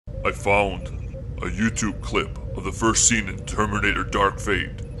I found a YouTube clip of the first scene in Terminator Dark Fate.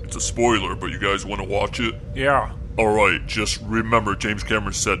 It's a spoiler, but you guys want to watch it? Yeah. Alright, just remember James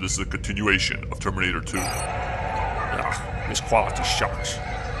Cameron said this is a continuation of Terminator 2. Yeah, this quality sucks.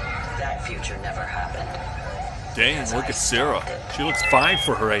 That future never happened. Dang, look at Sarah. She looks fine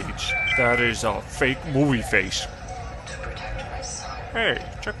for her age. That is a fake movie face. To protect my son, Hey,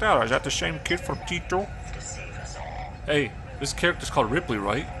 check that out. Is that the same kid from T2? to save us all. Hey, this character's called Ripley,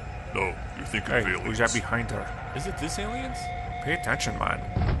 right? No, you're thinking Hey, of aliens. who's that behind her? Is it this aliens? Pay attention, man.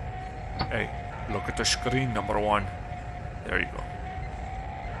 Hey, look at the screen, number one. There you go.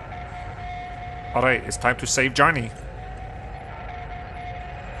 Alright, it's time to save Johnny.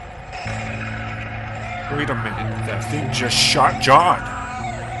 Wait a minute, that thing just shot John.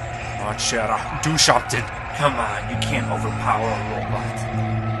 Come on, Sarah, do something. Come on, you can't overpower a robot.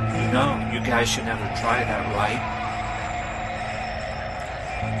 You know, you guys should never try that, right?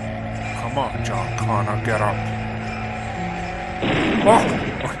 Come on, John Connor, get up.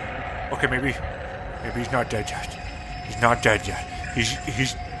 Oh! Okay, maybe he's not dead yet. He's not dead yet.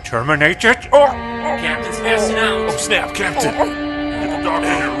 He's terminated? Oh! Captain's passing out. Oh, snap, Captain! Get the doctor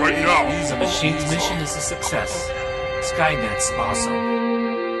here right now! The machine's mission is a success. Skynet's awesome.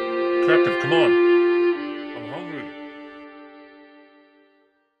 Captain, come on. I'm hungry.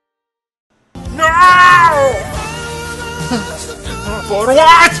 No! For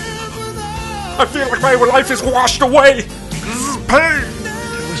what? I feel like my life is washed away. This is pain.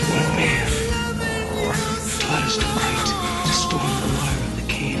 There was one man taught us to fight, to storm the wire of the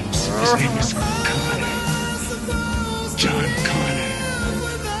camps. His name was Connor. John Connor.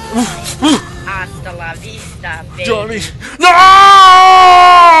 Hasta la vista, baby. Johnny.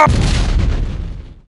 No!